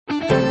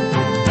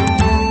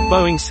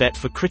Boeing set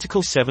for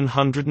critical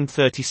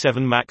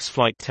 737 MAX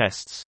flight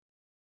tests.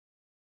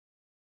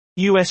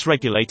 U.S.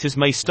 regulators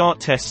may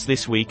start tests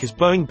this week as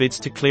Boeing bids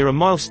to clear a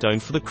milestone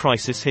for the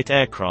crisis-hit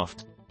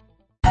aircraft.